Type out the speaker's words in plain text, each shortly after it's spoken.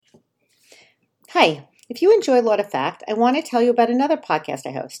Hi, if you enjoy Law to Fact, I want to tell you about another podcast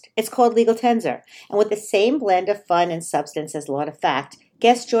I host. It's called Legal Tensor, and with the same blend of fun and substance as Law to Fact,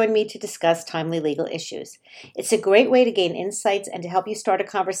 guests join me to discuss timely legal issues. It's a great way to gain insights and to help you start a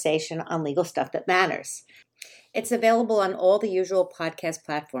conversation on legal stuff that matters. It's available on all the usual podcast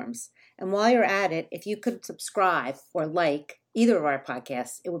platforms. And while you're at it, if you could subscribe or like either of our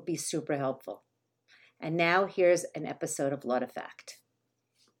podcasts, it would be super helpful. And now here's an episode of Law to Fact.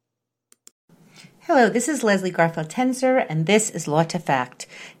 Hello, this is Leslie Garfield Tensor, and this is Law to Fact.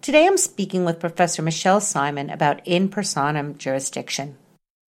 Today I'm speaking with Professor Michelle Simon about in personam jurisdiction.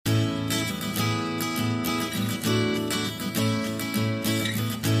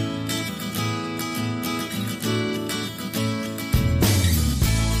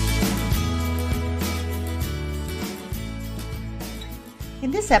 In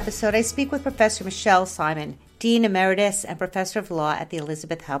this episode, I speak with Professor Michelle Simon, Dean Emeritus and Professor of Law at the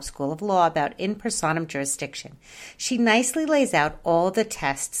Elizabeth Haupt School of Law, about in personam jurisdiction. She nicely lays out all the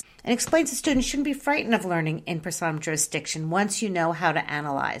tests and explains that students shouldn't be frightened of learning in personam jurisdiction once you know how to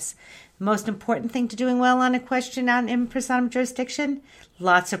analyze. The most important thing to doing well on a question on in personam jurisdiction?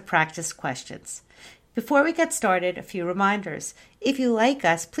 Lots of practice questions. Before we get started, a few reminders. If you like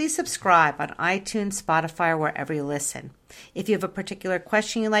us, please subscribe on iTunes, Spotify, or wherever you listen. If you have a particular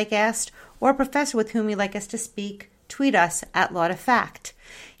question you'd like asked, or a professor with whom you'd like us to speak, tweet us at Law to Fact.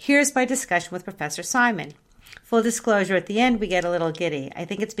 Here's my discussion with Professor Simon. Full disclosure, at the end we get a little giddy. I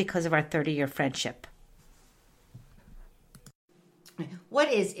think it's because of our 30-year friendship. What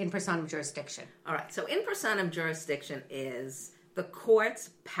is in personam jurisdiction? All right, so in personam jurisdiction is the court's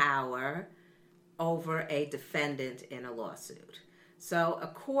power over a defendant in a lawsuit. So a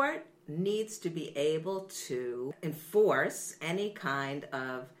court needs to be able to enforce any kind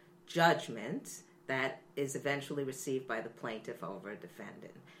of judgment that is eventually received by the plaintiff over a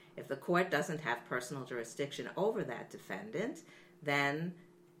defendant. If the court doesn't have personal jurisdiction over that defendant, then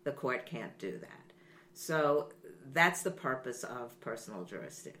the court can't do that. So that's the purpose of personal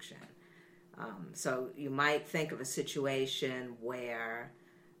jurisdiction. So you might think of a situation where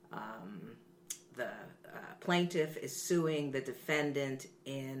the plaintiff is suing the defendant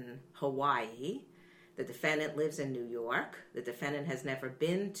in Hawaii. The defendant lives in New York. The defendant has never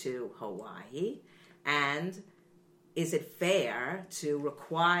been to Hawaii. And is it fair to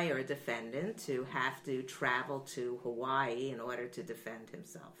require a defendant to have to travel to Hawaii in order to defend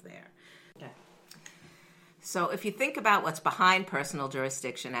himself there? Okay. So if you think about what's behind personal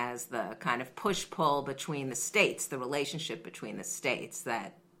jurisdiction as the kind of push-pull between the states, the relationship between the states,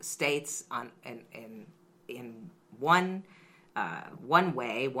 that states in one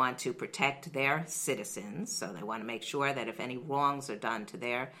way want to protect their citizens, so they want to make sure that if any wrongs are done to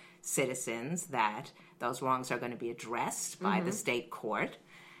their citizens, that those wrongs are going to be addressed by the state court.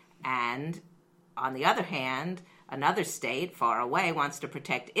 And on the other hand, another state far away wants to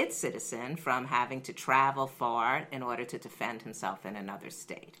protect its citizen from having to travel far in order to defend himself in another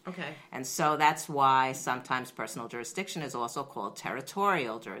state. Okay. And so that's why sometimes personal jurisdiction is also called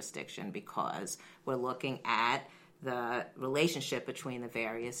territorial jurisdiction, because we're looking at the relationship between the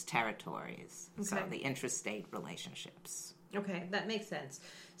various territories, so the intrastate relationships. Okay, that makes sense.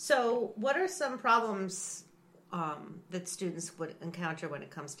 So what are some problems that students would encounter when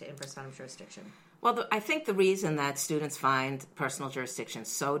it comes to in personam jurisdiction? Well, I think the reason that students find personal jurisdiction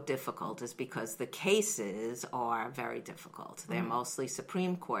so difficult is because the cases are very difficult. They're mostly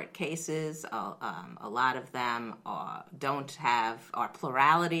Supreme Court cases. A lot of them are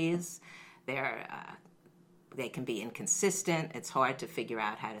pluralities. They can be inconsistent. It's hard to figure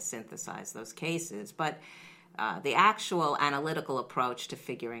out how to synthesize those cases. But the actual analytical approach to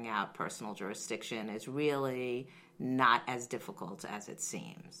figuring out personal jurisdiction is really not as difficult as it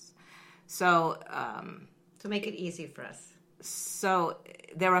seems. So, to make it easy for us. So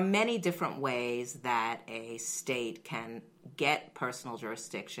there are many different ways that a state can get personal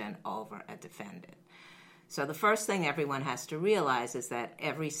jurisdiction over a defendant. So the first thing everyone has to realize is that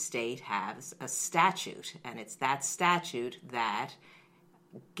every state has a statute, and it's that statute that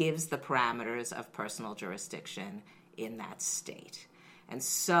gives the parameters of personal jurisdiction in that state. And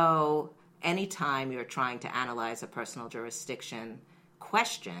so anytime you're trying to analyze a personal jurisdiction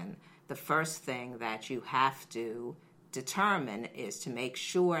question, the first thing that you have to determine is to make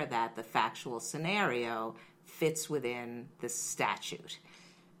sure that the factual scenario fits within the statute.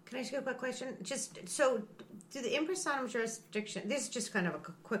 Can I ask you a quick question? So, do the in personam jurisdiction, this is just kind of a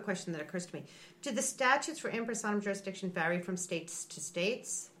quick question that occurs to me. Do the statutes for in personam jurisdiction vary from states to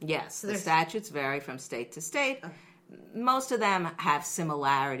states? Yes, so the statutes vary from state to state. Most of them have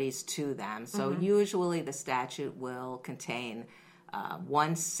similarities to them. So usually the statute will contain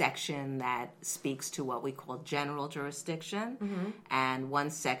one section that speaks to what we call general jurisdiction, and one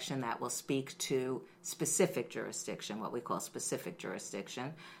section that will speak to specific jurisdiction, what we call specific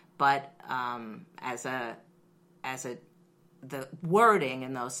jurisdiction. But the wording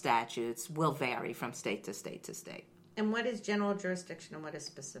in those statutes will vary from state to state to state. And what is general jurisdiction and what is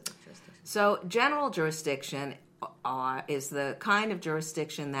specific jurisdiction? So general jurisdiction is the kind of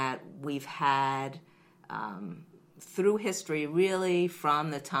jurisdiction that we've had through history, really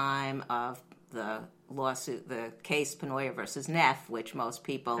from the time of the lawsuit, the case Penoyer versus Neff, which most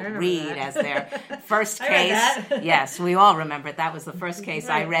people read as their first case. Yes, we all remember it. That was the first case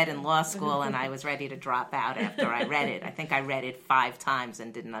I read in law school, and I was ready to drop out after I read it. I think I read it 5 times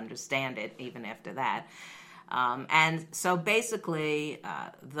and didn't understand it even after that. And so basically,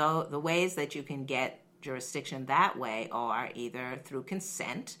 the ways that you can get jurisdiction that way are either through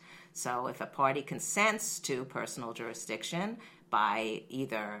consent. So if a party consents to personal jurisdiction by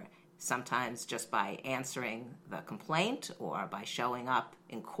either sometimes just by answering the complaint or by showing up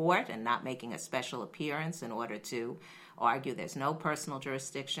in court and not making a special appearance in order to argue there's no personal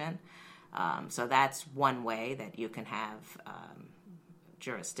jurisdiction. So that's one way that you can have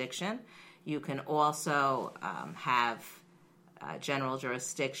jurisdiction. You can also have general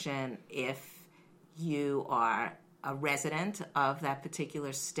jurisdiction if you are a resident of that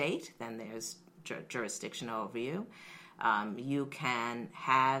particular state, then there's jurisdiction over you. You can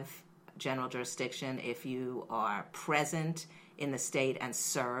have general jurisdiction if you are present in the state and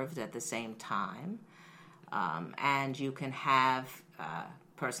served at the same time. And you can have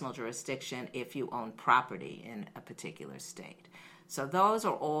personal jurisdiction if you own property in a particular state. So those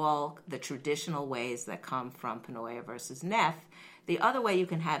are all the traditional ways that come from Penoyer versus Neff. The other way you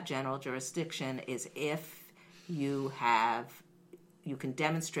can have general jurisdiction is if you can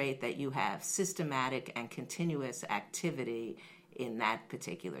demonstrate that you have systematic and continuous activity in that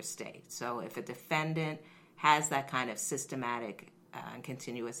particular state. So if a defendant has that kind of systematic and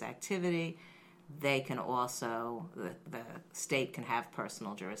continuous activity, they can also, the state can have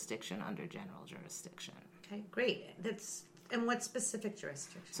personal jurisdiction under general jurisdiction. Okay, great. And what's specific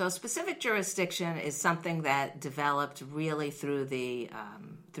jurisdiction? So specific jurisdiction is something that developed really through the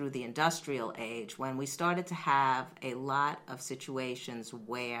industrial age, when we started to have a lot of situations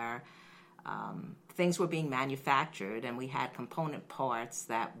where things were being manufactured and we had component parts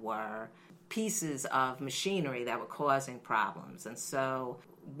that were pieces of machinery that were causing problems. And so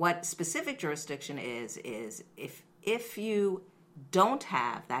what specific jurisdiction is if you don't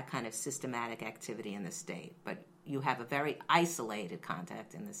have that kind of systematic activity in the state, but you have a very isolated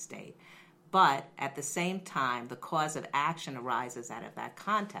contact in the state, but at the same time the cause of action arises out of that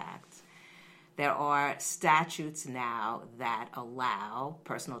contact, there are statutes now that allow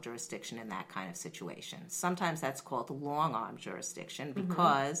personal jurisdiction in that kind of situation. Sometimes that's called long-arm jurisdiction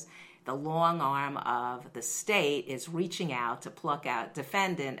because the long arm of the state is reaching out to pluck out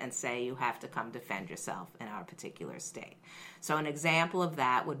defendant and say, you have to come defend yourself in our particular state. So an example of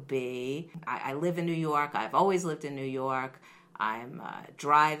that would be, I live in New York. I've always lived in New York. I'm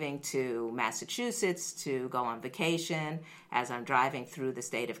driving to Massachusetts to go on vacation. As I'm driving through the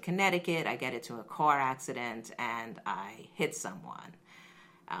state of Connecticut, I get into a car accident and I hit someone.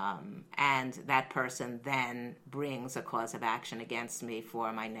 And that person then brings a cause of action against me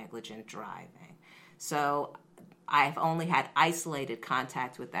for my negligent driving. So I've only had isolated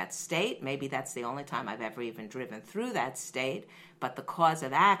contact with that state. Maybe that's the only time I've ever even driven through that state. But the cause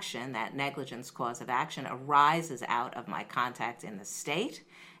of action, that negligence cause of action, arises out of my contact in the state.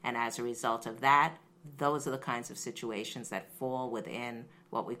 And as a result of that, those are the kinds of situations that fall within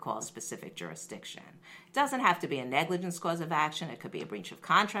what we call specific jurisdiction. It doesn't have to be a negligence cause of action. It could be a breach of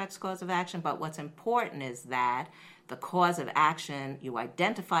contracts cause of action. But what's important is that the cause of action, you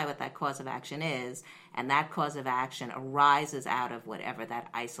identify what that cause of action is, and that cause of action arises out of whatever that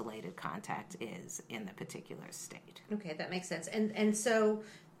isolated contact is in the particular state. Okay, that makes sense. And so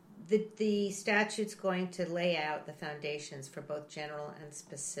the statute's going to lay out the foundations for both general and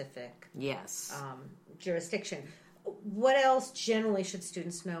specific jurisdiction. What else generally should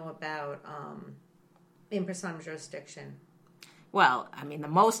students know about in personam jurisdiction? Well, I mean, the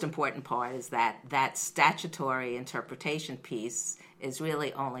most important part is that statutory interpretation piece is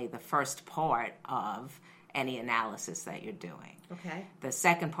really only the first part of any analysis that you're doing. Okay. The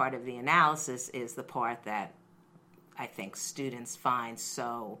second part of the analysis is the part that I think students find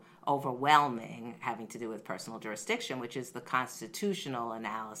so overwhelming, having to do with personal jurisdiction, which is the constitutional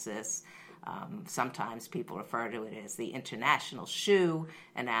analysis. Sometimes people refer to it as the international shoe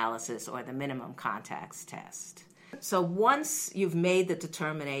analysis or the minimum contacts test. So once you've made the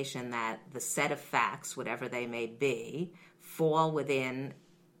determination that the set of facts, whatever they may be, fall within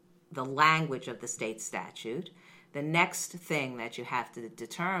the language of the state statute. The next thing that you have to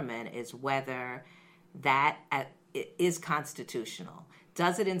determine is whether that is constitutional.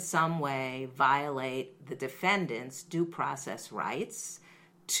 Does it in some way violate the defendant's due process rights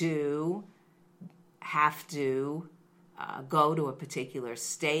to have to go to a particular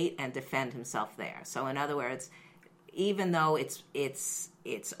state and defend himself there? So in other words, even though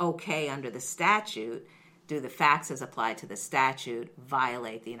it's okay under the statute, do the facts as applied to the statute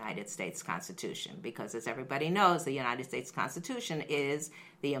violate the United States Constitution? Because as everybody knows, the United States Constitution is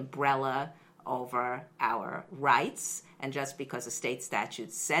the umbrella over our rights, and just because a state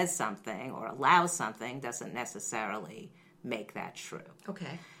statute says something or allows something doesn't necessarily make that true.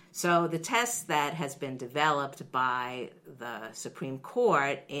 Okay. So the test that has been developed by the Supreme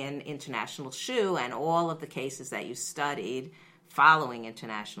Court in International Shoe and all of the cases that you studied following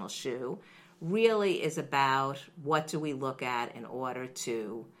International Shoe really is about what do we look at in order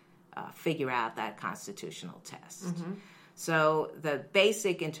to figure out that constitutional test. Mm-hmm. So the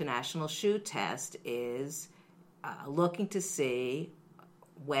basic International Shoe test is looking to see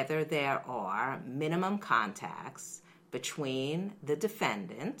whether there are minimum contacts between the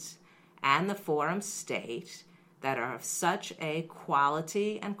defendant and the forum state that are of such a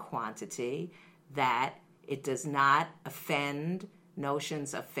quality and quantity that it does not offend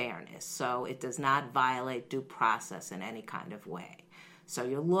notions of fairness. So it does not violate due process in any kind of way. So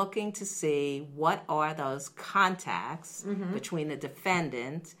you're looking to see what are those contacts between the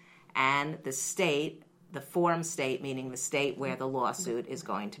defendant and the state, the forum state, meaning the state where the lawsuit is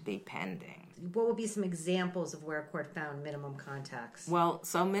going to be pending. What would be some examples of where a court found minimum contacts? Well,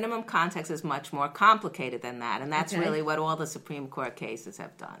 so minimum contacts is much more complicated than that, and that's really what all the Supreme Court cases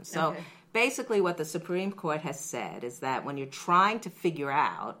have done. So basically what the Supreme Court has said is that when you're trying to figure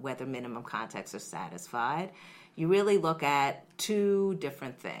out whether minimum contacts are satisfied, you really look at two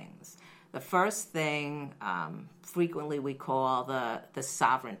different things. The first thing frequently we call the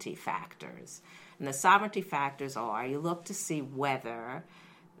sovereignty factors. And the sovereignty factors are you look to see whether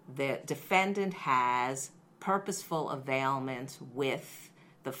the defendant has purposeful availment with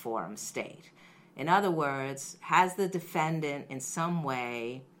the forum state. In other words, has the defendant in some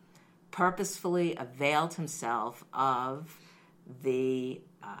way purposefully availed himself of the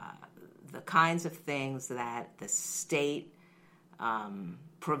kinds of things that the state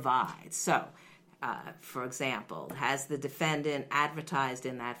provides. So, for example, has the defendant advertised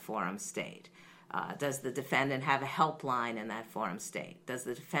in that forum state? Does the defendant have a helpline in that forum state? Does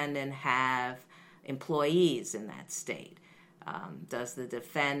the defendant have employees in that state? Does the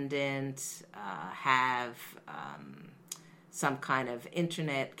defendant have some kind of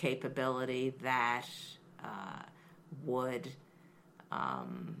internet capability that would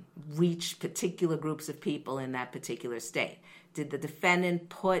reach particular groups of people in that particular state? Did the defendant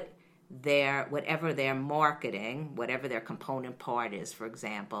put whatever they're marketing, whatever their component part is, for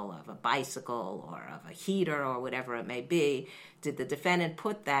example, of a bicycle or of a heater or whatever it may be, did the defendant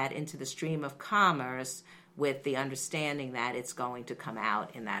put that into the stream of commerce with the understanding that it's going to come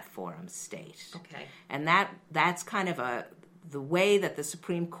out in that forum state? Okay. And that's kind of the way that the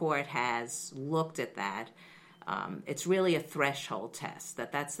Supreme Court has looked at that. It's really a threshold test.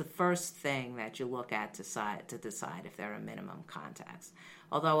 That's the first thing that you look at to decide if there are minimum contacts.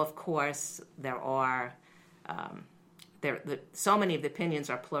 Although, of course, there are so many of the opinions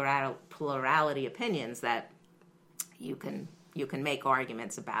are plurality opinions that you can make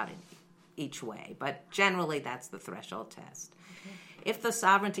arguments about it each way. But generally, that's the threshold test. Okay. If the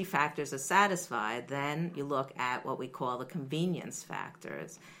sovereignty factors are satisfied, then you look at what we call the convenience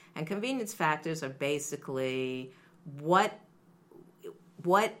factors. And convenience factors are basically what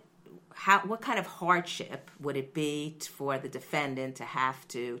kind of hardship would it be for the defendant to have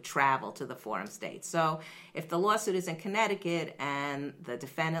to travel to the forum state? So if the lawsuit is in Connecticut and the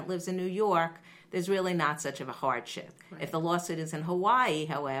defendant lives in New York, there's really not such of a hardship. Right. If the lawsuit is in Hawaii,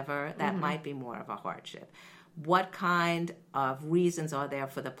 however, that might be more of a hardship. What kind of reasons are there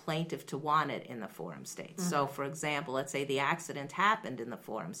for the plaintiff to want it in the forum state? Mm-hmm. So, for example, let's say the accident happened in the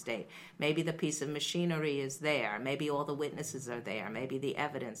forum state. Maybe the piece of machinery is there. Maybe all the witnesses are there. Maybe the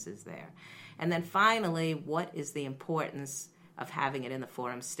evidence is there. And then finally, what is the importance of having it in the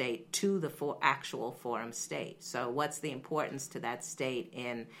forum state to the actual forum state? So what's the importance to that state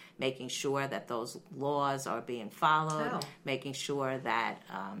in making sure that those laws are being followed, making sure that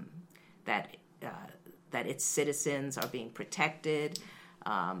that its citizens are being protected,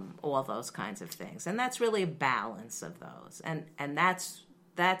 all those kinds of things. And that's really a balance of those. And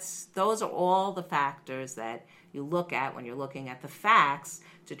those are all the factors that you look at when you're looking at the facts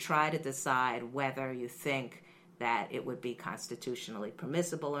to try to decide whether you think that it would be constitutionally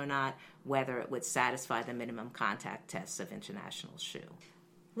permissible or not, whether it would satisfy the minimum contact tests of International Shoe.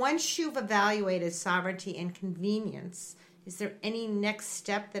 Once you've evaluated sovereignty and convenience, is there any next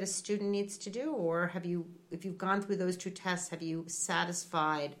step that a student needs to do, or if you've gone through those two tests, have you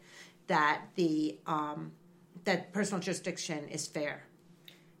satisfied that that personal jurisdiction is fair?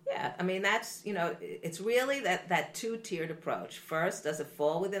 Yeah, I mean, that's, it's really that two-tiered approach. First, does it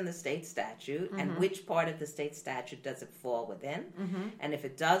fall within the state statute? And which part of the state statute does it fall within? And if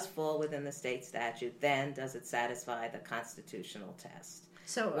it does fall within the state statute, then does it satisfy the constitutional test?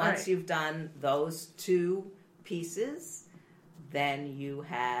 So once you've done those two pieces, then you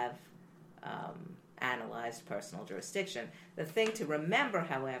have analyzed personal jurisdiction. The thing to remember,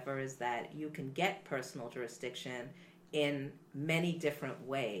 however, is that you can get personal jurisdiction in many different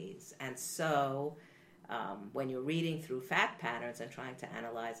ways. And so when you're reading through fact patterns and trying to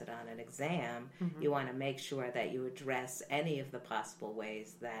analyze it on an exam, you want to make sure that you address any of the possible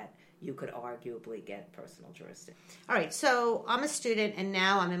ways that you could arguably get personal jurisdiction. All right, so I'm a student, and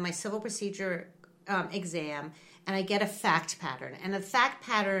now I'm in my civil procedure exam, and I get a fact pattern. And the fact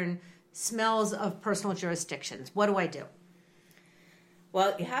pattern smells of personal jurisdictions. What do I do?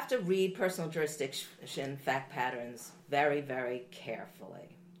 Well, you have to read personal jurisdiction fact patterns very, very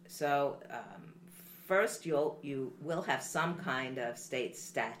carefully. So first, you will have some kind of state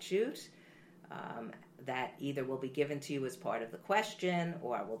statute that either will be given to you as part of the question,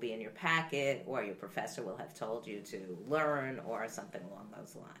 or will be in your packet, or your professor will have told you to learn, or something along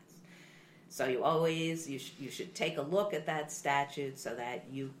those lines. So you should take a look at that statute so that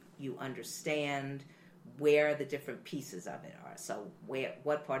you understand where the different pieces of it are. So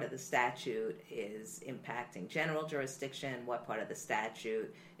what part of the statute is impacting general jurisdiction, what part of the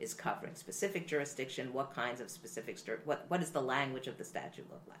statute is covering specific jurisdiction, what kinds of specifics, what does the language of the statute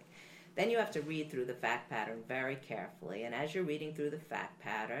look like. Then you have to read through the fact pattern very carefully, and as you're reading through the fact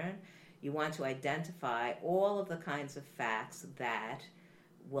pattern, you want to identify all of the kinds of facts that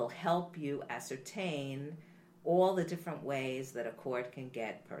will help you ascertain all the different ways that a court can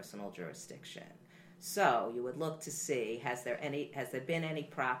get personal jurisdiction. So you would look to see, has there been any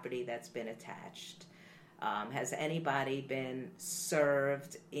property that's been attached? Has anybody been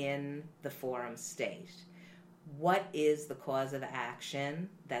served in the forum state? What is the cause of action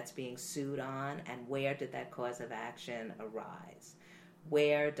that's being sued on, and where did that cause of action arise?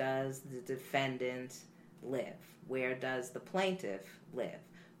 Where does the defendant live? Where does the plaintiff live?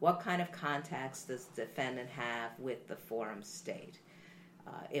 What kind of contacts does the defendant have with the forum state?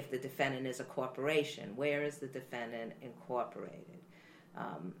 If the defendant is a corporation, where is the defendant incorporated?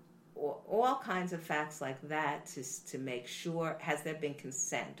 All kinds of facts like that to make sure, has there been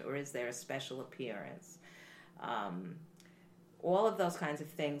consent, or is there a special appearance? All of those kinds of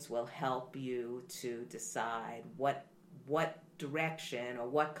things will help you to decide what direction or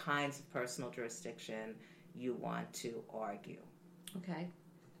what kinds of personal jurisdiction you want to argue. Okay.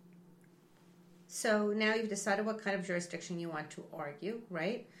 So now you've decided what kind of jurisdiction you want to argue,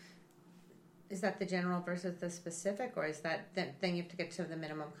 right? Is that the general versus the specific, or is that then you have to get to the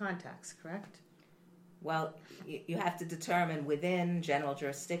minimum contacts, correct? Well, you have to determine within general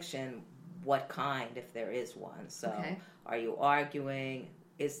jurisdiction what kind, if there is one. So okay. Are you arguing,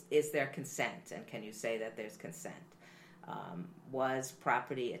 is there consent, and can you say that there's consent? Was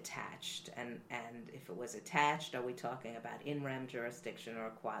property attached? And if it was attached, are we talking about in rem jurisdiction or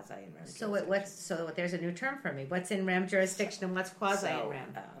quasi in rem jurisdiction? So there's a new term for me. What's in rem jurisdiction and what's quasi in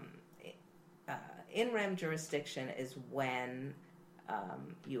rem? In rem jurisdiction is when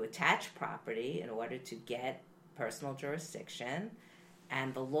you attach property in order to get personal jurisdiction,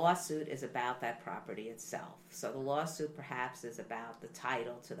 and the lawsuit is about that property itself. So the lawsuit perhaps is about the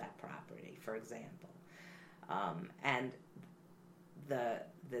title to that property, for example. And the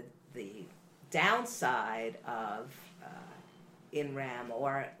downside of in rem,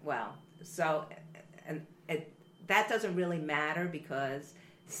 that doesn't really matter, because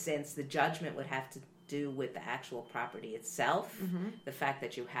since the judgment would have to do with the actual property itself, the fact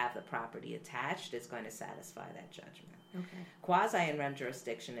that you have the property attached is going to satisfy that judgment. Okay. Quasi in rem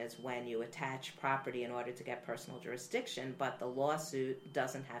jurisdiction is when you attach property in order to get personal jurisdiction, but the lawsuit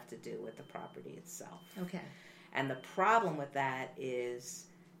doesn't have to do with the property itself. Okay. And the problem with that is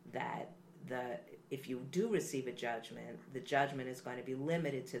that if you do receive a judgment, the judgment is going to be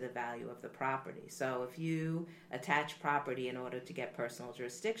limited to the value of the property. So if you attach property in order to get personal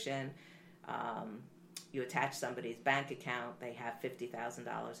jurisdiction, you attach somebody's bank account, they have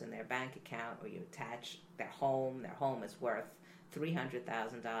 $50,000 in their bank account, or you attach their home is worth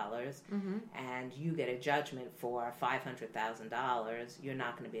 $300,000 and you get a judgment for $500,000, you're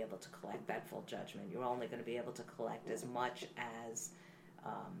not going to be able to collect that full judgment. You're only going to be able to collect as much as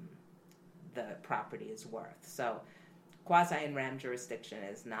the property is worth. So quasi-in rem jurisdiction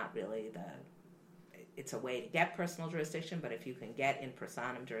is not really it's a way to get personal jurisdiction, but if you can get in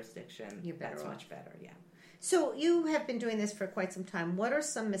personam jurisdiction, that's much better, yeah. So you have been doing this for quite some time. What are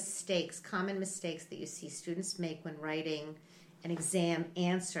some common mistakes that you see students make when writing an exam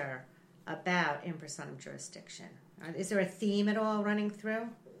answer about in personam jurisdiction? Is there a theme at all running through?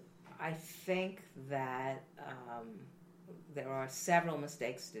 I think that there are several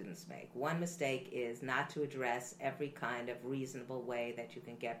mistakes students make. One mistake is not to address every kind of reasonable way that you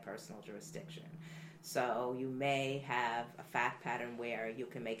can get personal jurisdiction. So you may have a fact pattern where you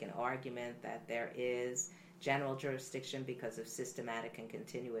can make an argument that there is general jurisdiction because of systematic and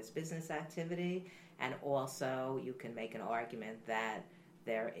continuous business activity, and also you can make an argument that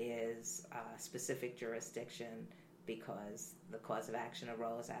there is specific jurisdiction because the cause of action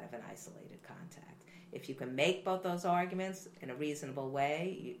arose out of an isolated contact. If you can make both those arguments in a reasonable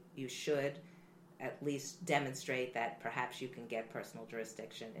way, you should at least demonstrate that perhaps you can get personal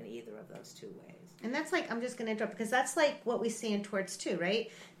jurisdiction in either of those two ways. And that's like, I'm just going to interrupt, because that's like what we see in torts too,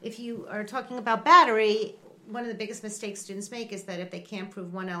 right? If you are talking about battery, one of the biggest mistakes students make is that if they can't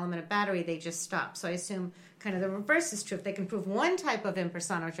prove one element of battery, they just stop. So I assume kind of the reverse is true. If they can prove one type of in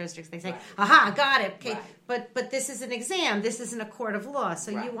personam jurisdiction, they say, right. Aha, got it. Okay, right. But this is an exam. This isn't a court of law.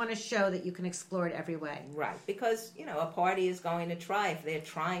 So right. You want to show that you can explore it every way. Right, because, a party is going to try, if they're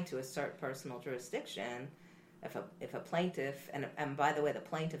trying to assert personal jurisdiction, if a plaintiff, and by the way, the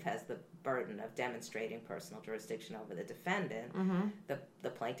plaintiff has the burden of demonstrating personal jurisdiction over the defendant, the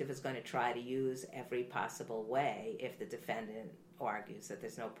plaintiff is going to try to use every possible way if the defendant argues that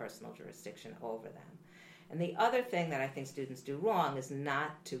there's no personal jurisdiction over them. And the other thing that I think students do wrong is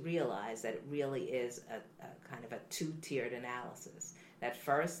not to realize that it really is a kind of a two-tiered analysis. That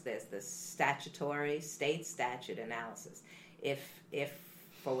first, there's the statutory state statute analysis. If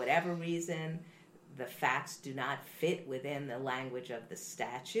for whatever reason the facts do not fit within the language of the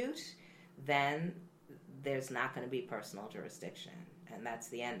statute, then there's not going to be personal jurisdiction, and that's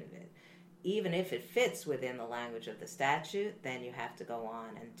the end of it. Even if it fits within the language of the statute, then you have to go on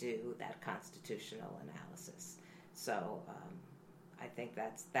and do that constitutional analysis. So I think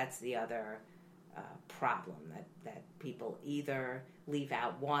that's the other problem, that people either leave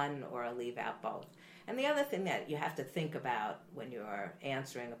out one or leave out both. And the other thing that you have to think about when you're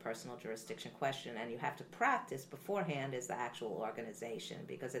answering a personal jurisdiction question, and you have to practice beforehand, is the actual organization,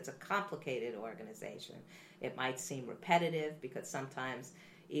 because it's a complicated organization. It might seem repetitive because sometimes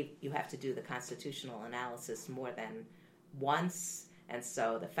you have to do the constitutional analysis more than once, and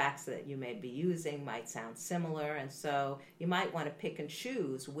so the facts that you may be using might sound similar, and so you might want to pick and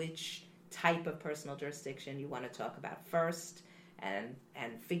choose which type of personal jurisdiction you want to talk about first,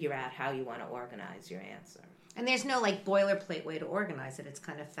 and figure out how you want to organize your answer. And there's no boilerplate way to organize it. It's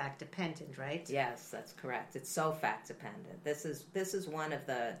kind of fact dependent, right? Yes, that's correct. It's so fact dependent. This is one of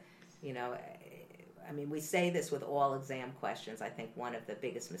the, we say this with all exam questions. I think one of the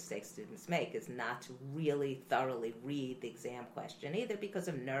biggest mistakes students make is not to really thoroughly read the exam question, either because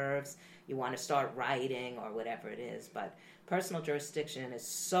of nerves, you want to start writing, or whatever it is. But personal jurisdiction is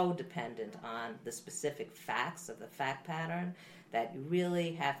so dependent on the specific facts of the fact pattern that you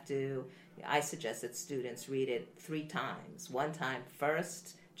really have to, I suggest that students read it 3 times. One time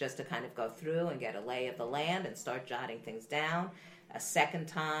first, just to kind of go through and get a lay of the land and start jotting things down. A second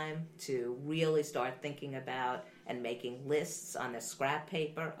time to really start thinking about and making lists on the scrap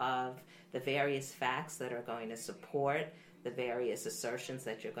paper of the various facts that are going to support the various assertions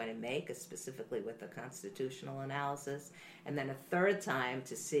that you're going to make, specifically with the constitutional analysis. And then a third time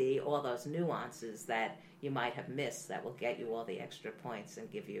to see all those nuances that you might have missed that will get you all the extra points and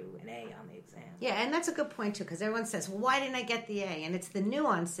give you an A on the exam. Yeah, and that's a good point, too, because everyone says, well, why didn't I get the A? And it's the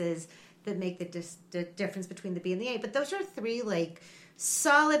nuances that make the difference between the B and the A. But those are 3,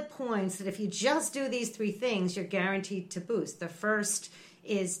 solid points that if you just do these 3 things, you're guaranteed to boost. The first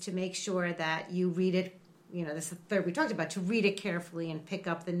is to make sure that you read it, this is the third we talked about, to read it carefully and pick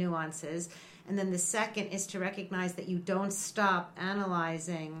up the nuances. And then the second is to recognize that you don't stop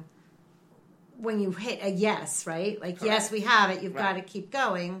analyzing when you hit a yes, right? Correct. Yes, we have it. You've got to keep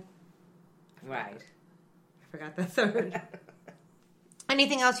going. Right. I forgot the third.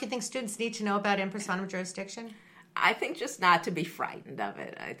 Anything else you think students need to know about in personam jurisdiction? I think just not to be frightened of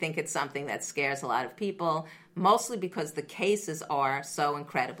it. I think it's something that scares a lot of people, mostly because the cases are so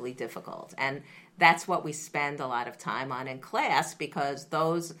incredibly difficult. And that's what we spend a lot of time on in class, because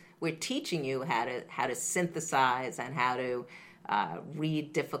we're teaching you how to synthesize and how to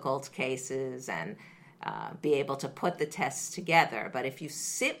read difficult cases and be able to put the tests together. But if you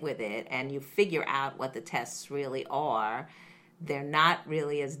sit with it and you figure out what the tests really are, they're not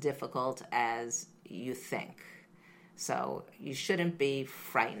really as difficult as you think. So you shouldn't be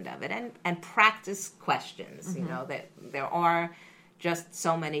frightened of it. And practice questions. You know, that there are just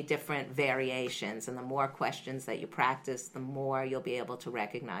so many different variations, and the more questions that you practice, the more you'll be able to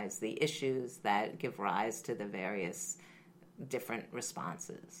recognize the issues that give rise to the various different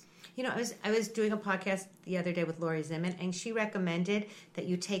responses. You know, I was doing a podcast the other day with Lori Zimmern, and she recommended that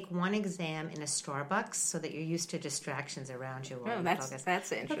you take one exam in a Starbucks so that you're used to distractions around you. Oh, that's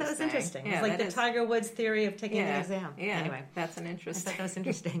interesting. That was interesting. Yeah, it's like the Tiger Woods theory of taking the exam. Yeah, anyway, that's an interesting. I thought that was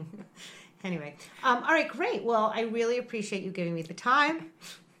interesting. Anyway, all right, great. Well, I really appreciate you giving me the time.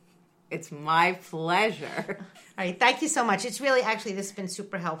 It's my pleasure. All right, thank you so much. It's really, actually, this has been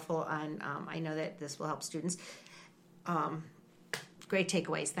super helpful, and I know that this will help students. Great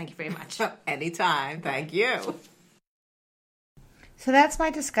takeaways. Thank you very much. Anytime. Thank you. So that's my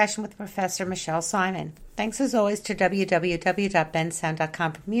discussion with Professor Michelle Simon. Thanks as always to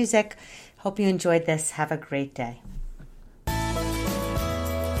www.bensound.com for music. Hope you enjoyed this. Have a great day.